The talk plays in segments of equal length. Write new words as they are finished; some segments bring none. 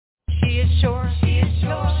is sure. She is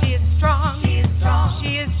sure. She is strong. She is strong.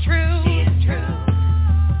 She is true. She is true.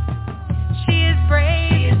 She is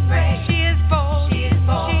brave. She is brave. She is bold. She is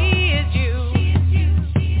bold. She is you.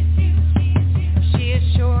 She is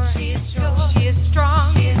sure. She is sure. She is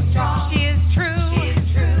strong. She is strong. She is true. She is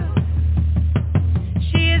true.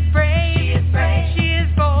 She is brave. She is brave. She is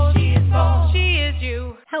bold. She is bold. She is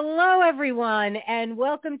you. Hello, everyone, and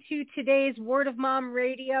welcome to today's Word of Mom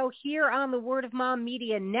Radio here on the Word of Mom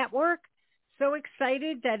Media Network. So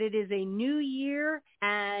excited that it is a new year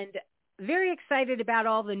and very excited about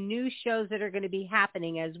all the new shows that are going to be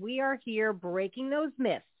happening as we are here breaking those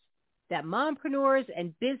myths that mompreneurs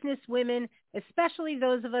and business women, especially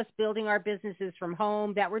those of us building our businesses from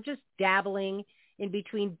home, that we're just dabbling in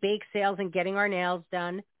between bake sales and getting our nails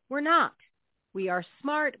done. We're not. We are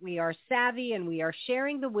smart, we are savvy, and we are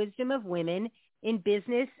sharing the wisdom of women in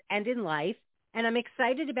business and in life. And I'm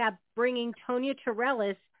excited about bringing Tonia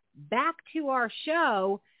Torrellas back to our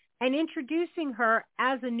show and introducing her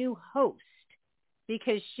as a new host,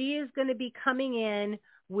 because she is going to be coming in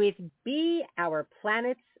with Be Our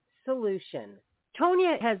Planet's Solution.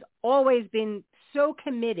 Tonia has always been so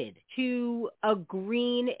committed to a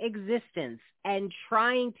green existence and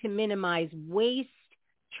trying to minimize waste,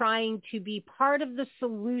 trying to be part of the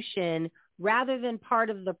solution rather than part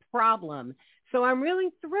of the problem. So I'm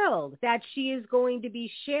really thrilled that she is going to be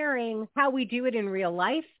sharing how we do it in real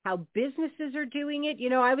life, how businesses are doing it. You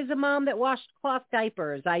know, I was a mom that washed cloth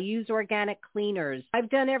diapers. I use organic cleaners. I've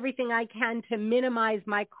done everything I can to minimize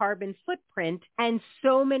my carbon footprint, and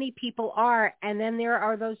so many people are. And then there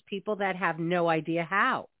are those people that have no idea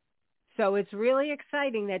how. So it's really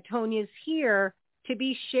exciting that Tonia's here to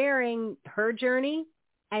be sharing her journey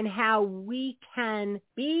and how we can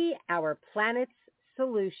be our planet's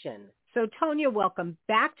solution. So Tonia, welcome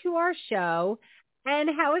back to our show, and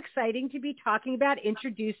how exciting to be talking about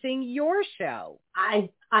introducing your show.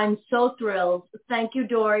 I'm so thrilled. Thank you,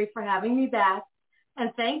 Dory, for having me back,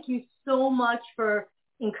 and thank you so much for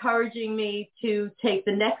encouraging me to take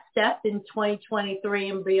the next step in 2023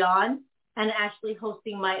 and beyond, and actually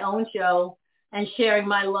hosting my own show and sharing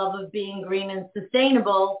my love of being green and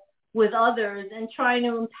sustainable with others and trying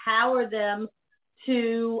to empower them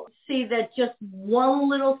to see that just one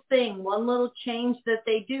little thing, one little change that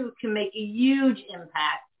they do can make a huge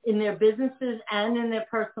impact in their businesses and in their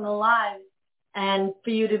personal lives. And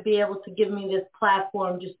for you to be able to give me this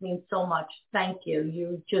platform just means so much. Thank you.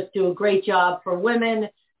 You just do a great job for women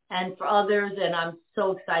and for others, and I'm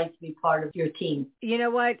so excited to be part of your team. You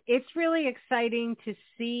know what? It's really exciting to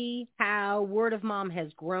see how Word of Mom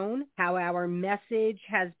has grown, how our message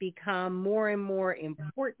has become more and more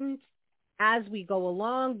important as we go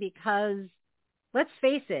along, because let's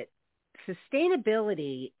face it,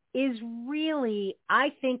 sustainability is really,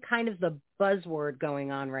 I think, kind of the buzzword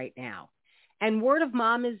going on right now. And Word of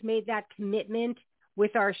Mom has made that commitment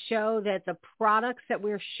with our show that the products that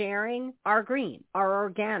we're sharing are green, are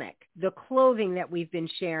organic. The clothing that we've been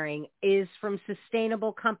sharing is from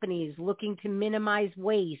sustainable companies looking to minimize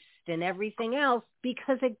waste and everything else,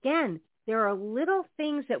 because again, there are little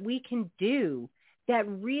things that we can do that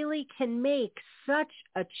really can make such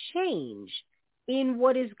a change in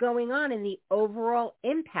what is going on in the overall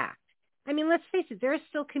impact. I mean, let's face it, there are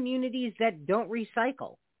still communities that don't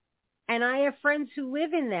recycle. And I have friends who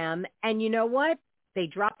live in them, and you know what? They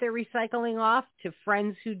drop their recycling off to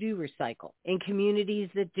friends who do recycle in communities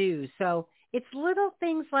that do. So it's little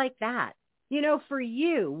things like that. You know, for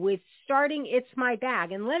you, with starting It's My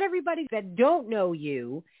Bag, and let everybody that don't know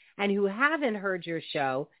you and who haven't heard your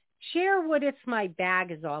show share what It's My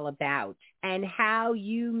Bag is all about and how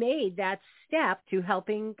you made that step to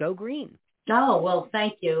helping go green. Oh, well,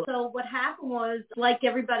 thank you. So what happened was, like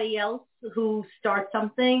everybody else who starts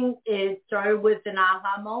something, it started with an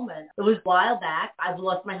aha moment. It was a while back. I've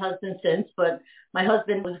lost my husband since, but my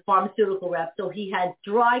husband was a pharmaceutical rep, so he had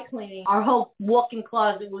dry cleaning. Our whole walk-in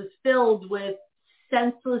closet was filled with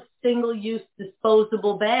senseless, single-use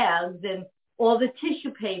disposable bags and all the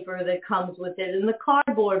tissue paper that comes with it and the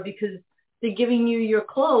cardboard, because they're giving you your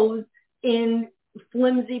clothes in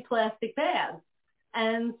flimsy plastic bags.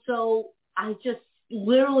 And so I just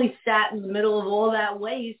literally sat in the middle of all that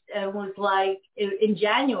waste and was like, in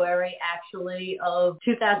January, actually, of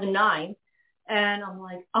 2009. And I'm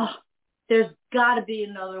like, oh, there's got to be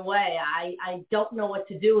another way. I don't know what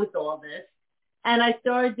to do with all this. And I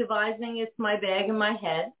started devising It's My Bag in my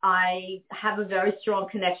head. I have a very strong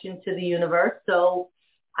connection to the universe. So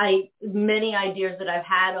many ideas that I've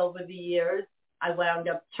had over the years, I wound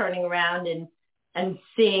up turning around and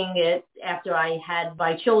seeing it after I had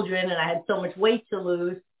my children and I had so much weight to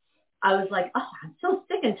lose. I was like, oh, I'm so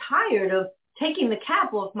sick and tired of taking the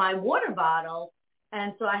cap off my water bottle.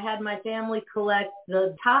 And so I had my family collect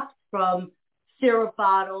the tops from syrup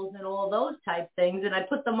bottles and all those type things. And I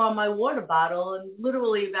put them on my water bottle. And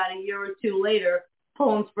literally about a year or two later,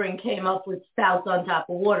 Poland Spring came up with spouts on top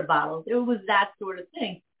of water bottles. It was that sort of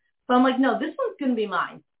thing. So I'm like, no, this one's going to be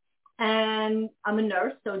mine. And I'm a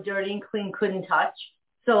nurse, so dirty and clean couldn't touch.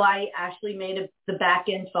 So I actually made the back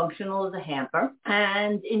end functional as a hamper.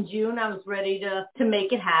 And in June, I was ready to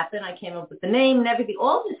make it happen. I came up with the name and everything.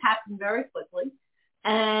 All this happened very quickly.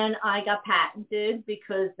 And I got patented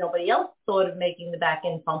because nobody else thought of making the back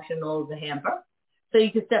end functional as a hamper. So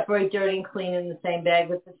you could separate dirty and clean in the same bag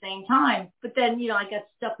at the same time. But then, I got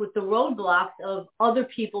stuck with the roadblocks of other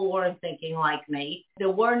people weren't thinking like me. There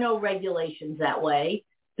were no regulations that way.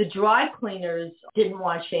 The dry cleaners didn't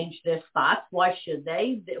want to change their spots. Why should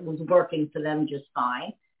they? It was working for them just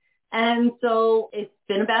fine. And so it's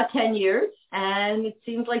been about 10 years, and it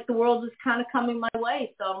seems like the world is kind of coming my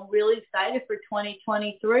way. So I'm really excited for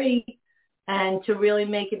 2023 and to really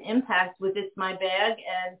make an impact with It's My Bag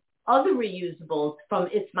and other reusables from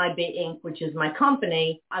It's My Bag Inc., which is my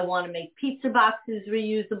company. I want to make pizza boxes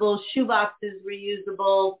reusable, shoe boxes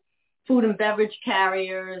reusable, food and beverage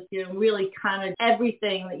carriers, really kind of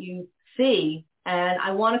everything that you see. And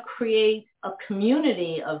I want to create a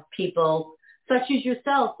community of people such as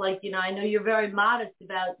yourself. Like, I know you're very modest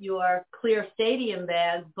about your clear stadium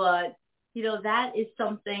bag, but, that is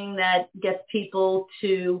something that gets people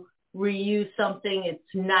to reuse something. It's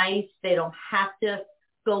nice. They don't have to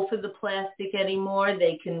go for the plastic anymore.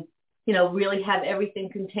 They can, really have everything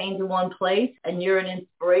contained in one place. And you're an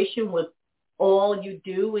inspiration with all you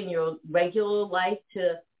do in your regular life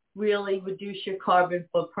to really reduce your carbon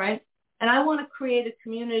footprint. And I want to create a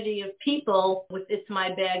community of people with It's My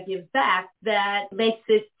Bag Give Back that makes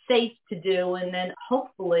it safe to do. And then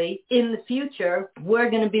hopefully in the future,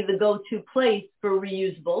 we're going to be the go-to place for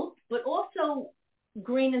reusables, but also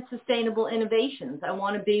green and sustainable innovations. I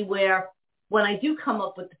want to be where when I do come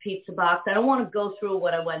up with the pizza box, I don't want to go through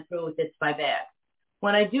what I went through with It's My Bag.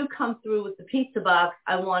 When I do come through with the pizza box,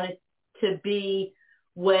 I want it to be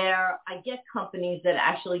where I get companies that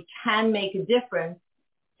actually can make a difference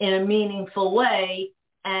in a meaningful way,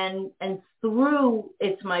 and through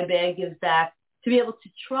It's My Bag Gives Back, to be able to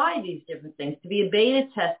try these different things, to be a beta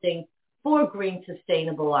testing for green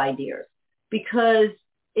sustainable ideas, because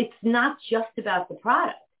it's not just about the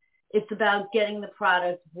product. It's about getting the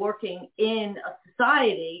product working in a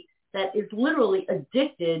society that is literally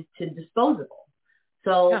addicted to disposable.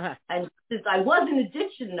 So, and since I was an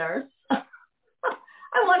addiction nurse, I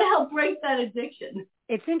want to help break that addiction.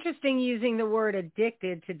 It's interesting using the word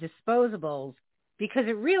addicted to disposables, because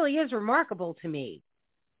it really is remarkable to me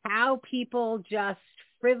how people just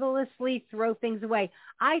frivolously throw things away.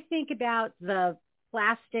 I think about the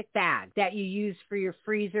plastic bag that you use for your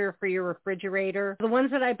freezer, for your refrigerator. The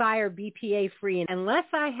ones that I buy are BPA free. And unless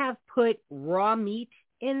I have put raw meat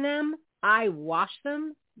in them, I wash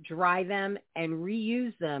them, dry them, and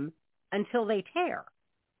reuse them until they tear.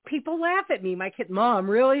 People laugh at me. My kid, Mom,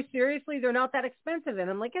 really? Seriously? They're not that expensive. And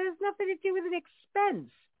I'm like, it has nothing to do with an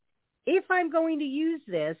expense. If I'm going to use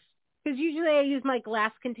this, because usually I use my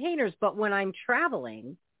glass containers, but when I'm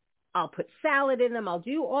traveling, I'll put salad in them. I'll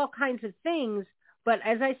do all kinds of things. But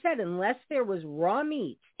as I said, unless there was raw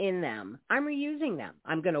meat in them, I'm reusing them.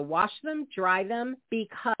 I'm going to wash them, dry them,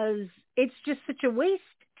 because it's just such a waste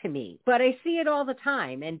to me. But I see it all the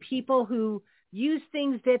time, and people who use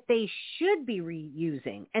things that they should be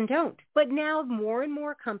reusing and don't. But now more and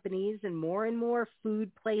more companies and more food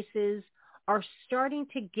places are starting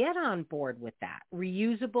to get on board with that.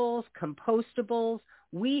 Reusables, compostables.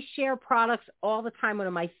 We share products all the time. One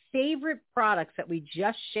of my favorite products that we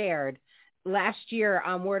just shared last year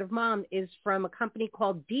on Word of Mom is from a company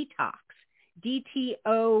called Detox,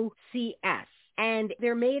 DTOCS. And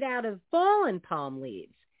they're made out of fallen palm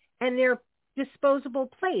leaves, and they're disposable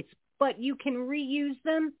plates. But you can reuse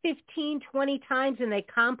them 15, 20 times, and they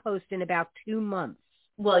compost in about 2 months.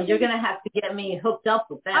 Well, you're going to have to get me hooked up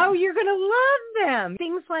with them. Oh, you're going to love them.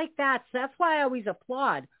 Things like that. So that's why I always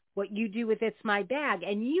applaud what you do with It's My Bag.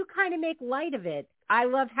 And you kind of make light of it. I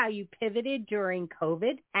love how you pivoted during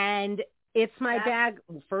COVID. And It's My Bag,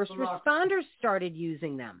 first responders started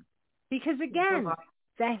using them. Because, again,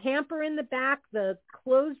 the hamper in the back, the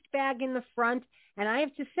closed bag in the front. And I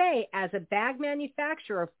have to say, as a bag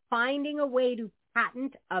manufacturer, finding a way to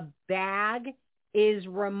patent a bag is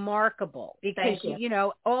remarkable, because,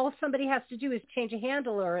 all somebody has to do is change a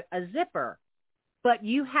handle or a zipper. But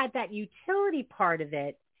you had that utility part of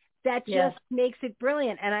it that just makes it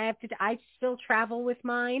brilliant. And I still travel with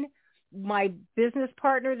mine. my business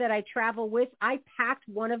partner that I travel with, I packed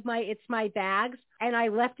one of my bags and I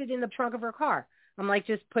left it in the trunk of her car. I'm like,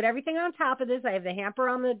 just put everything on top of this. I have the hamper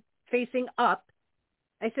on the facing up.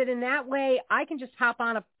 I said, in that way, I can just hop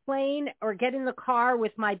on a plane or get in the car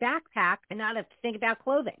with my backpack and not have to think about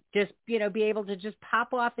clothing. Just, be able to just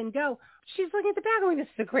pop off and go. She's looking at the bag going, this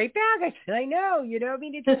is a great bag. I said, I know, I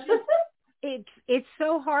mean, it's just, it's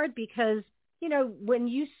so hard because, when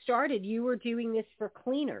you started, you were doing this for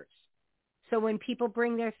cleaners. So when people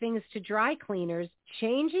bring their things to dry cleaners,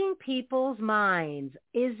 changing people's minds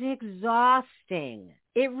is exhausting.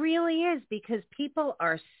 It really is, because people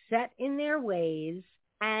are set in their ways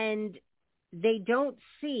and they don't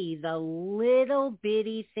see the little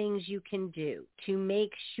bitty things you can do to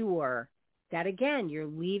make sure that, again, you're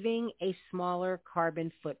leaving a smaller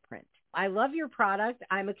carbon footprint. I love your product.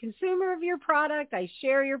 I'm a consumer of your product. I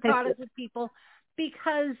share your product with people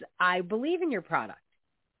because I believe in your product.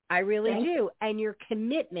 I really do. And your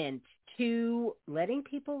commitment to letting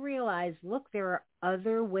people realize, look, there are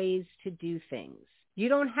other ways to do things. You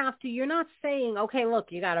don't have to, you're not saying, okay,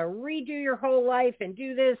 look, you got to redo your whole life and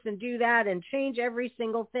do this and do that and change every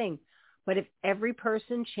single thing. But if every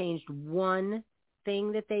person changed one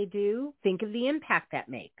thing that they do, think of the impact that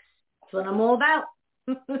makes. That's what I'm all about.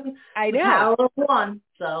 I know. The power of one.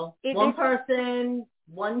 So one person,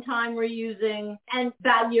 one time reusing, and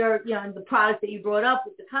about your, the product that you brought up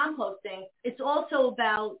with the composting, it's also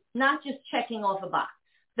about not just checking off a box.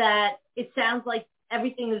 That it sounds like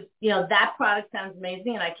everything is, that product sounds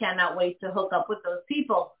amazing and I cannot wait to hook up with those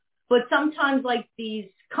people. But sometimes like these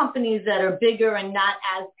companies that are bigger and not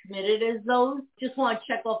as committed as those just want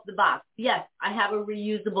to check off the box. Yes, I have a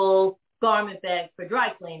reusable garment bag for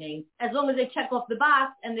dry cleaning. As long as they check off the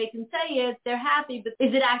box and they can say it, they're happy. But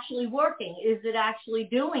is it actually working? Is it actually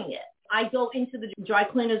doing it? I go into the dry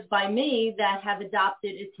cleaners by me that have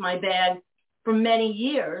adopted It's My Bag for many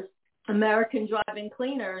years. American Drive-In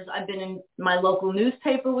Cleaners. I've been in my local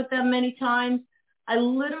newspaper with them many times. I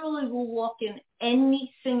literally will walk in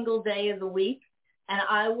any single day of the week and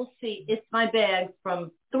I will see It's My Bag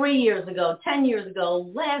from 3 years ago, 10 years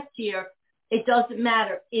ago, last year. It doesn't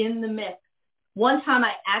matter, in the mix. One time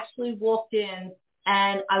I actually walked in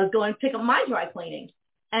and I was going to pick up my dry cleaning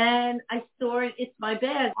and I saw It's My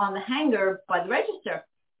Bag on the hanger by the register.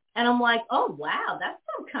 And I'm like, oh, wow, that's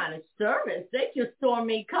some kind of service. They just saw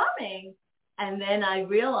me coming. And then I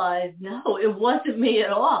realized, no, it wasn't me at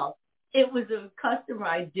all. It was a customer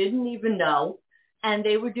I didn't even know. And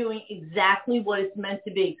they were doing exactly what it's meant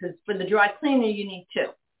to be. Because for the dry cleaner, you need two.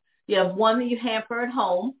 You have one that you hamper at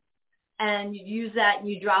home. And you use that and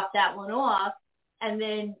you drop that one off. And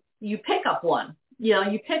then you pick up one.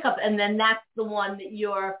 You pick up. And then that's the one that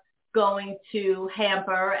you're going to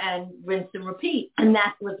hamper and rinse and repeat. And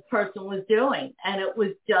that's what the person was doing. And it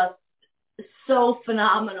was just so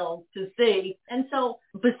phenomenal to see. And so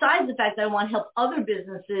besides the fact that I want to help other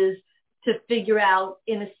businesses to figure out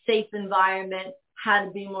in a safe environment how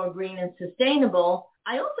to be more green and sustainable,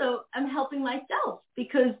 I also am helping myself,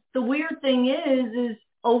 because the weird thing is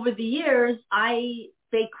over the years, I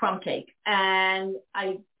bake crumb cake. And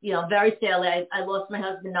I, very sadly, I lost my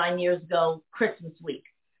husband 9 years ago, Christmas week.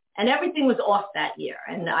 And everything was off that year.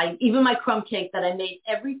 And even my crumb cake that I made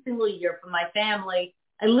every single year for my family,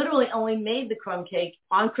 I literally only made the crumb cake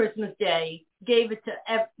on Christmas Day, gave it to,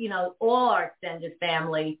 all our extended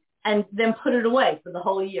family, and then put it away for the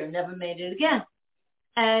whole year, never made it again.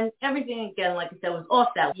 And everything, again, like I said, was off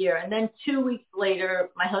that year. And then 2 weeks later,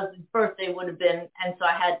 my husband's birthday would have been, and so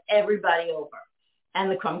I had everybody over.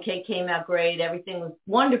 And the crumb cake came out great. Everything was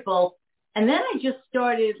wonderful. And then I just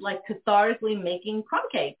started cathartically making crumb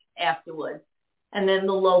cake afterwards. And then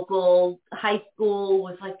the local high school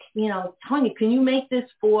was like, Tonia, can you make this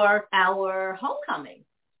for our homecoming?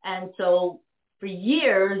 And so for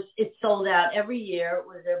years, it sold out every year. It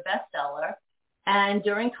was their bestseller. And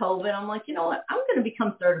during COVID, I'm like, you know what? I'm going to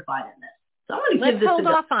become certified in this. So I'm going to give this a go. Let's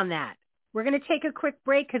hold off on that. We're going to take a quick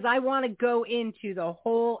break because I want to go into the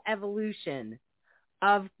whole evolution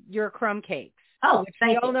of your crumb cakes. Oh, which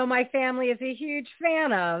we all know my family is a huge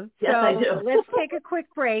fan of. Yes, so I do. Let's take a quick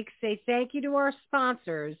break, say thank you to our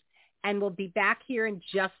sponsors, and we'll be back here in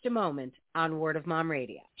just a moment on Word of Mom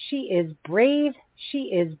Radio. She is brave, she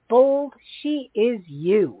is bold, she is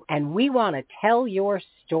you, and we want to tell your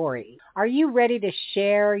story. Are you ready to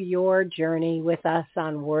share your journey with us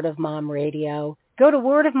on Word of Mom Radio? Go to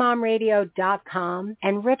wordofmomradio.com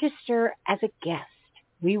and register as a guest.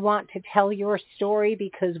 We want to tell your story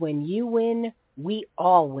because when you win, we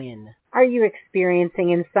all win. Are you experiencing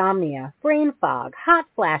insomnia, brain fog, hot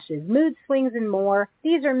flashes, mood swings, and more?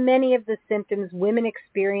 These are many of the symptoms women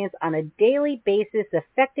experience on a daily basis,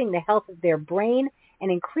 affecting the health of their brain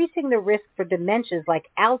and increasing the risk for dementias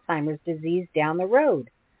like Alzheimer's disease down the road.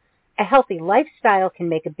 A healthy lifestyle can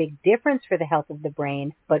make a big difference for the health of the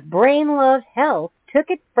brain, but Brain Love Health took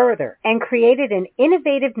it further and created an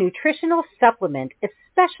innovative nutritional supplement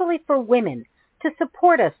especially for women to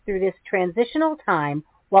support us through this transitional time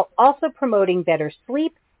while also promoting better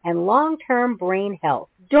sleep and long-term brain health.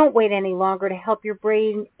 Don't wait any longer to help your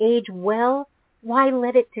brain age well. Why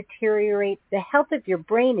let it deteriorate? The health of your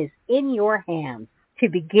brain is in your hands. To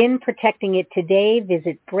begin protecting it today,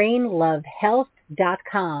 visit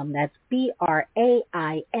brainlovehealth.com. That's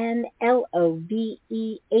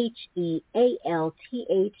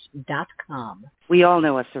BrainLovehealth.com. We all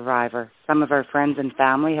know a survivor. Some of our friends and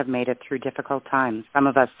family have made it through difficult times. Some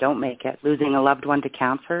of us don't make it. Losing a loved one to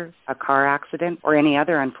cancer, a car accident, or any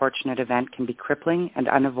other unfortunate event can be crippling and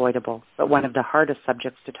unavoidable. But one of the hardest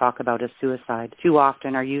subjects to talk about is suicide. Too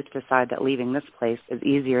often our youth decide that leaving this place is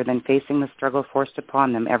easier than facing the struggle forced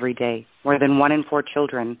upon them every day. More than 1 in 4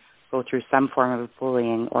 children go through some form of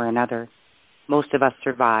bullying or another. Most of us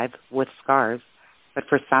survive with scars, but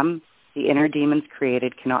for some, the inner demons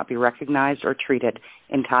created cannot be recognized or treated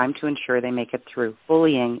in time to ensure they make it through.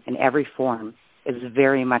 Bullying in every form is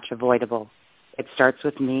very much avoidable. It starts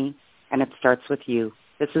with me, and it starts with you.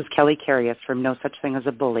 This is Kelly Carius from No Such Thing as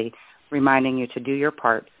a Bully, reminding you to do your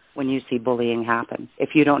part when you see bullying happen.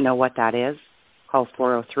 If you don't know what that is, call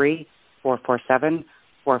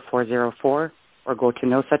 403-447-4404 or go to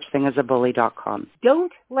nosuchthingasabully.com.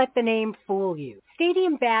 Don't let the name fool you.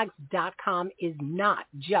 StadiumBags.com is not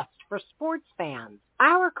just for sports fans.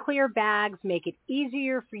 Our clear bags make it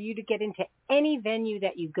easier for you to get into any venue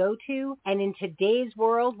that you go to. And in today's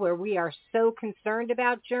world where we are so concerned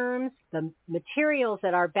about germs, the materials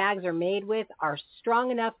that our bags are made with are strong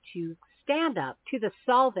enough to stand up to the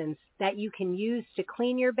solvents that you can use to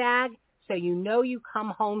clean your bag, so you know you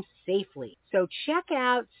come home safely. So check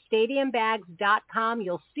out StadiumBags.com.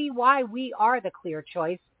 You'll see why we are the clear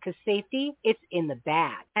choice, because safety, it's in the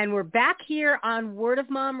bag. And we're back here on Word of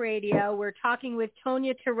Mom Radio. We're talking with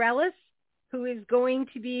Tonia Torrellas, who is going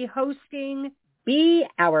to be hosting Be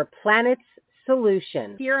Our Planet's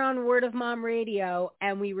Solution here on Word of Mom Radio.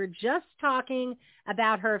 And we were just talking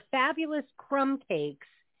about her fabulous crumb cakes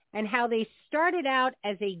and how they started out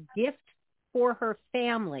as a gift for her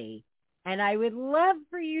family. And I would love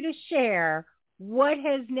for you to share what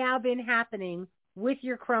has now been happening with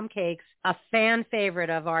your crumb cakes, a fan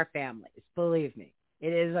favorite of our families. Believe me,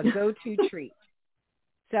 it is a go-to treat.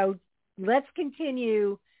 So let's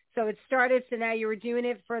continue. So it started, so now you were doing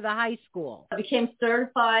it for the high school. I became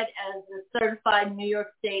certified as a certified New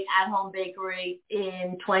York State at-home bakery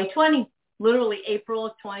in 2020. Literally April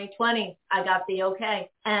of 2020, I got the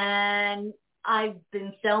okay. And I've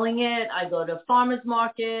been selling it. I go to farmers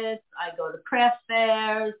markets. I go to craft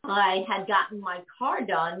fairs. I had gotten my car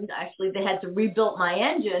done. Actually, they had to rebuild my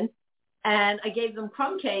engine. And I gave them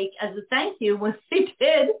crumb cake as a thank you when they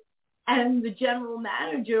did. And the general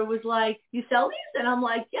manager was like, you sell these? And I'm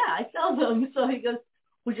like, yeah, I sell them. So he goes,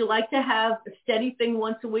 would you like to have a steady thing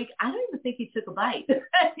once a week? I don't even think he took a bite.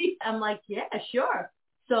 I'm like, yeah, sure.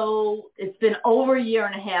 So it's been over a year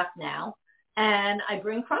and a half now. And I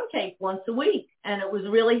bring crumb cake once a week, and it was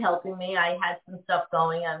really helping me. I had some stuff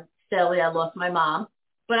going. Sadly, I lost my mom,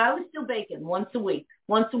 but I was still baking once a week.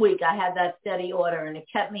 Once a week, I had that steady order, and it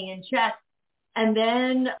kept me in check. And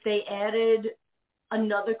then they added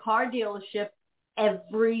another car dealership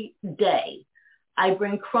every day. I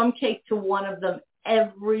bring crumb cake to one of them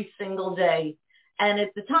every single day. And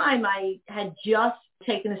at the time, I had just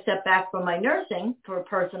taken a step back from my nursing for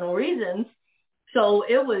personal reasons, so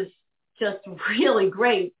it was just really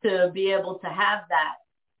great to be able to have that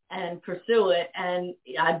and pursue it. And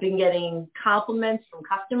I've been getting compliments from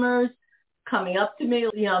customers coming up to me.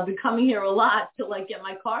 You know, I've been coming here a lot to get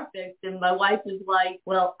my car fixed. And my wife is like,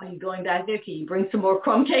 well, are you going back there? Can you bring some more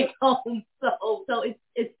crumb cake home? So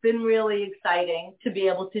it's been really exciting to be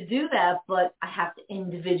able to do that. But I have to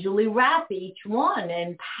individually wrap each one.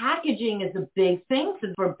 And packaging is a big thing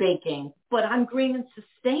for baking. But I'm green and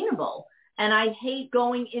sustainable. And I hate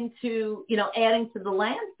going into, adding to the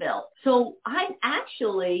landfill. So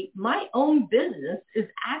my own business is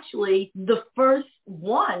actually the first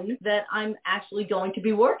one that I'm actually going to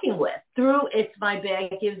be working with through It's My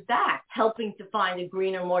Bag Gives Back, helping to find a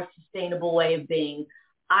greener, more sustainable way of being.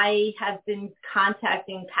 I have been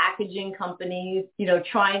contacting packaging companies,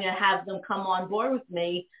 trying to have them come on board with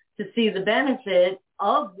me to see the benefit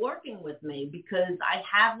of working with me because I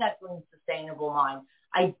have that green, sustainable mind.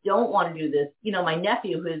 I don't want to do this. My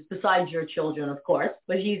nephew, who's besides your children, of course,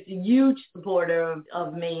 but he's a huge supporter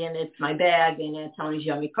of me, and it's my bag and Aunt Tony's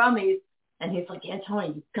Yummy Crummies. And he's like, Aunt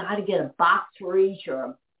Tony, you got to get a box for each or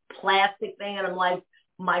a plastic thing. And I'm like,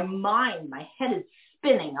 my head is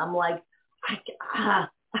spinning. I'm like, I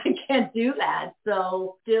can't do that.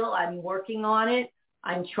 So still, I'm working on it.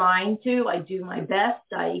 I'm trying to. I do my best.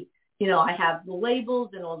 I have the labels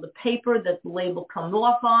and all the paper that the label comes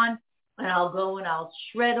off on, and I'll go and I'll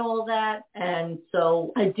shred all that. And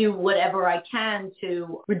so I do whatever I can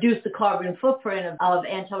to reduce the carbon footprint of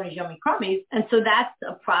Aunt Tony's Yummy Crummies. And so that's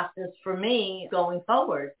a process for me going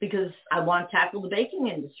forward because I want to tackle the baking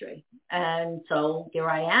industry. And so here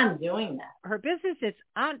I am doing that. Her business is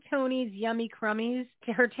Aunt Tony's Yummy Crummies.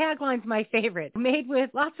 Her tagline's my favorite. Made with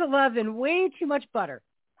lots of love and way too much butter.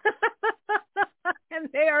 And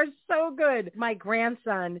they are so good. My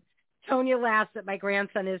grandson, Tonia laughs that my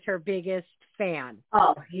grandson is her biggest fan.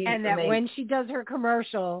 Oh, he's and that amazing. When she does her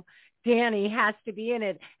commercial, Danny has to be in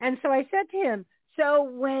it. And so I said to him, so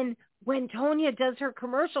when Tonia does her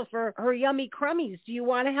commercial for her Yummy Crummies, do you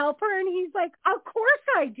want to help her? And he's like, of course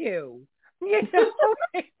I do. It's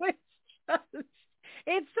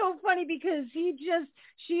so funny because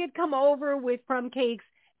she had come over with crumb cakes.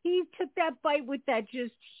 He took that bite with that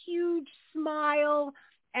just huge smile.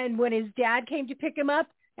 And when his dad came to pick him up,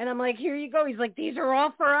 and I'm like, here you go. He's like, these are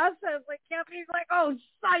all for us? I was like, yep. He's like, oh,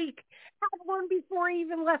 psych. Had one before he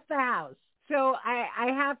even left the house. So I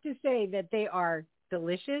have to say that they are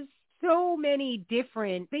delicious. So many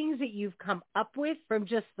different things that you've come up with, from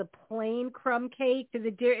just the plain crumb cake to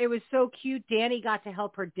it was so cute. Danny got to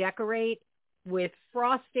help her decorate with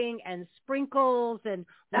frosting and sprinkles, and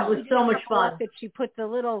that was so much fun. That she put the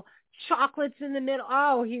little chocolates in the middle.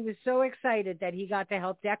 Oh, he was so excited that he got to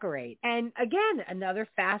help decorate. And again, another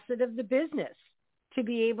facet of the business, to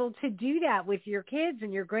be able to do that with your kids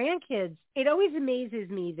and your grandkids. It always amazes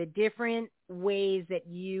me the different ways that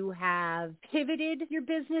you have pivoted your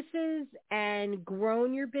businesses and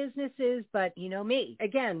grown your businesses. But you know me,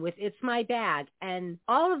 again, with It's My Bag and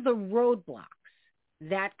all of the roadblocks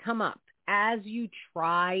that come up as you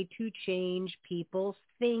try to change people's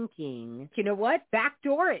thinking. You know what?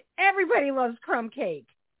 Backdoor it. Everybody loves crumb cake.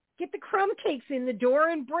 Get the crumb cakes in the door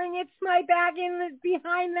and bring It's My Bag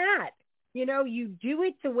behind that. You do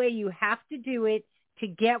it the way you have to do it to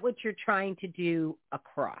get what you're trying to do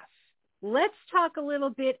across. Let's talk a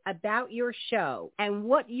little bit about your show and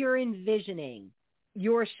what you're envisioning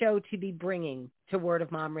your show to be bringing to Word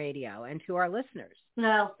of Mom Radio and to our listeners.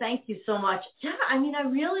 No, thank you so much. Yeah, I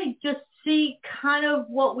really just see kind of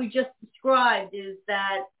what we just described is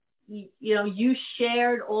that, you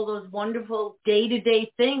shared all those wonderful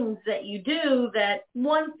day-to-day things that you do, that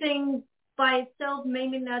one thing by itself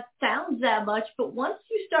maybe not sounds that much, but once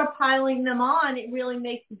you start piling them on, it really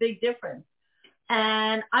makes a big difference.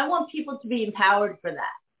 And I want people to be empowered for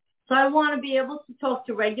that. So I want to be able to talk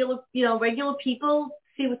to regular people,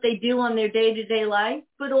 see what they do on their day-to-day life,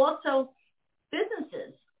 but also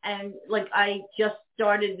businesses. And I just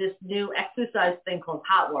started this new exercise thing called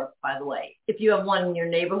Hot Work, by the way. If you have one in your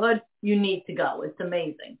neighborhood, you need to go. It's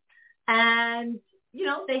amazing. And,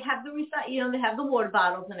 they have they have the water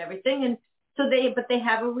bottles and everything. And so they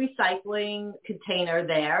have a recycling container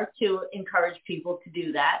there to encourage people to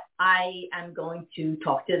do that. I am going to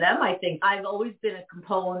talk to them. I think I've always been a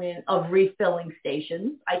component of refilling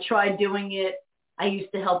stations. I tried doing it. I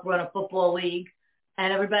used to help run a football league,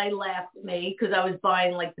 and everybody laughed at me because I was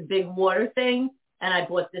buying the big water thing, and I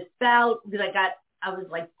bought this spout because I was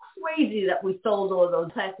crazy that we sold all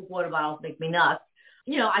those plastic water bottles. Make me nuts.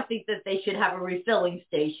 I think that they should have a refilling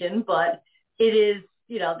station, but it is,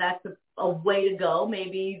 that's a way to go.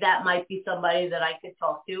 Maybe that might be somebody that I could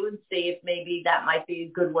talk to and see if maybe that might be a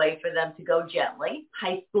good way for them to go gently.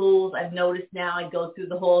 High schools, I've noticed now I go through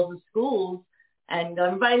the halls of schools, and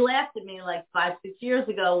everybody laughed at me 5-6 years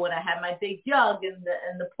ago when I had my big jug and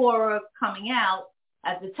the pourer coming out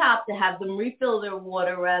at the top to have them refill their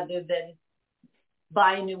water rather than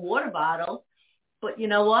buy a new water bottle. But you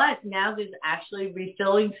know what? Now there's actually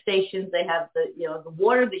refilling stations. They have the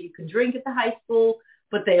water that you can drink at the high school,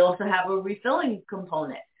 but they also have a refilling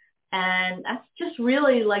component. And that's just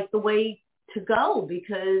really the way to go,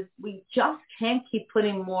 because we just can't keep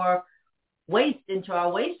putting more waste into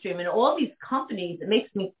our waste stream. And all these companies, it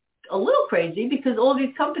makes me a little crazy because all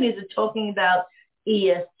these companies are talking about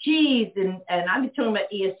ESGs, and I've been talking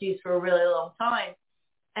about ESGs for a really long time.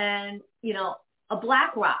 And, a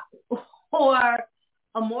BlackRock or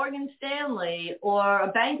a Morgan Stanley or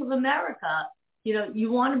a Bank of America,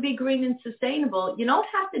 you want to be green and sustainable. You don't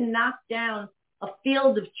have to knock down a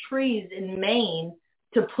field of trees in Maine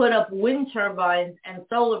to put up wind turbines and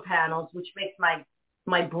solar panels, which makes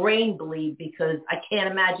my brain bleed because I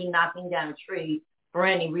can't imagine knocking down a tree for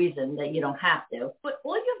any reason that you don't have to. But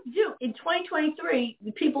all you have to do in 2023,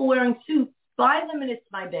 the people wearing suits, buy them and It's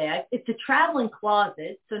My Bag. It's a traveling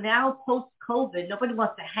closet. So now post-COVID, nobody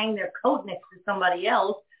wants to hang their coat next to somebody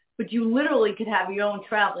else, but you literally could have your own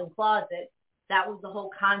traveling closet. That was the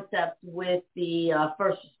whole concept with the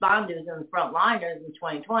first responders and the frontliners in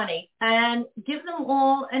 2020. And give them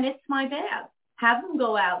all an It's My Bag. Have them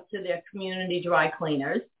go out to their community dry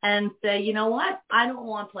cleaners and say, you know what? I don't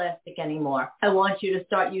want plastic anymore. I want you to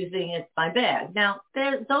start using It's My Bag. Now,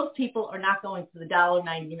 those people are not going to the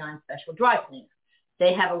 $1.99 special dry cleaner.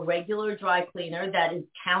 They have a regular dry cleaner that is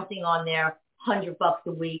counting on their $100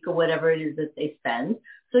 a week or whatever it is that they spend.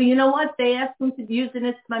 So you know what? They ask them to use an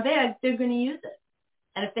It's My Bag. They're going to use it.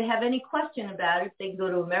 And if they have any question about it, they can go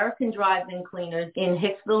to American Drive-In Cleaners in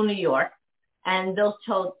Hicksville, New York, and they'll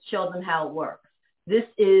show them how it works. This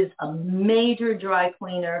is a major dry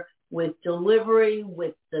cleaner with delivery,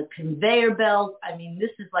 with the conveyor belt. I mean,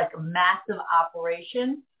 this is like a massive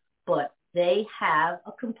operation, but they have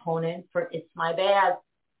a component for It's My Bag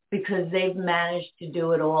because they've managed to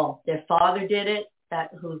do it all. Their father did it,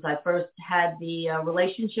 who I first had the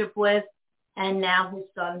relationship with, and now his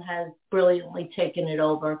son has brilliantly taken it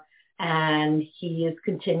over, and he is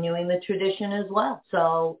continuing the tradition as well.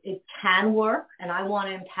 So it can work, and I want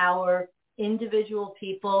to empower individual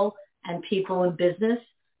people and people in business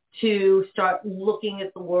to start looking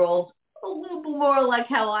at the world a little bit more like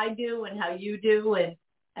how I do and how you do and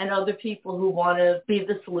other people who want to be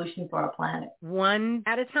the solution for our planet. One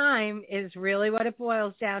at a time is really what it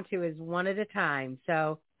boils down to, is one at a time.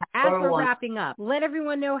 So as we're wrapping up, let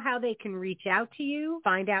everyone know how they can reach out to you,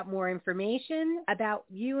 find out more information about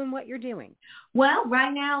you and what you're doing. Well,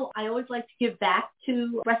 right now, I always like to give back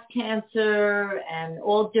to breast cancer and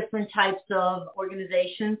all different types of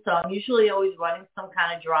organizations. So I'm usually always running some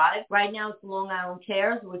kind of drive. Right now, it's Long Island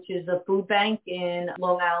Cares, which is a food bank in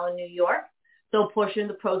Long Island, New York. So a portion of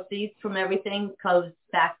the proceeds from everything goes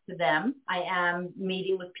back to them. I am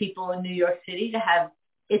meeting with people in New York City to have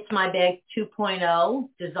It's My Bag 2.0,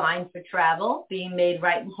 designed for travel, being made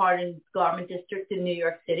right in Hardin's Garment District in New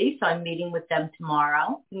York City. So I'm meeting with them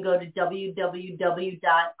tomorrow. You can go to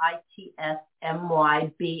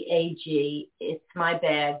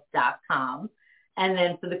www.itsmybag.com. And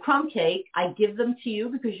then for the crumb cake, I give them to you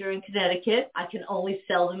because you're in Connecticut. I can only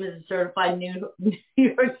sell them as a certified New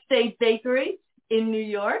York State bakery in New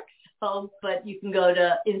York. So, but you can go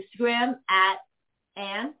to Instagram at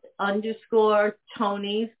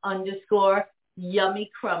 @Aunt_Tony's_Yummy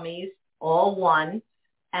Crummies, all one,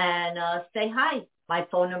 and say hi. My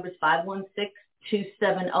phone number is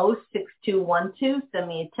 516-270-6212. Send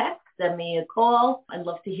me a text, send me a call. I'd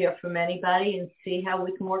love to hear from anybody and see how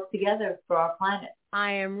we can work together for our planet.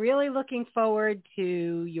 I am really looking forward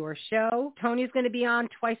to your show. Tonia's going to be on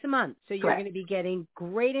twice a month, so you're going to be getting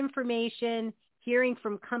great information, hearing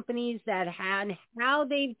from companies that had how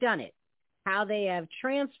they've done it, how they have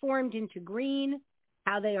transformed into green,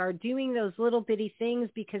 how they are doing those little bitty things,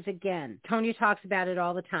 because again, Tonia talks about it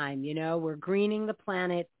all the time. You know, we're greening the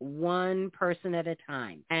planet one person at a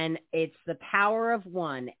time, and it's the power of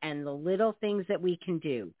one and the little things that we can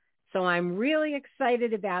do. So I'm really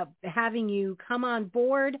excited about having you come on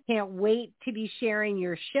board. Can't wait to be sharing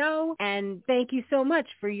your show. And thank you so much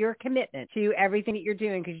for your commitment to everything that you're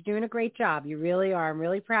doing, because you're doing a great job. You really are. I'm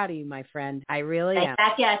really proud of you, my friend. I really am.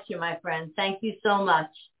 Back at you, my friend. Thank you so much.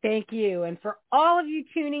 Thank you. And for all of you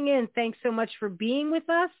tuning in, thanks so much for being with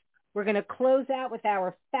us. We're going to close out with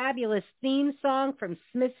our fabulous theme song from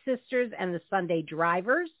Smith Sisters and the Sunday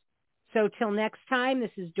Drivers. So till next time,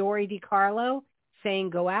 this is Dory DiCarlo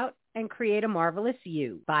saying go out and create a marvelous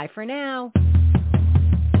you. Bye for now.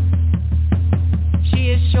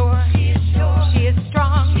 She is sure. She is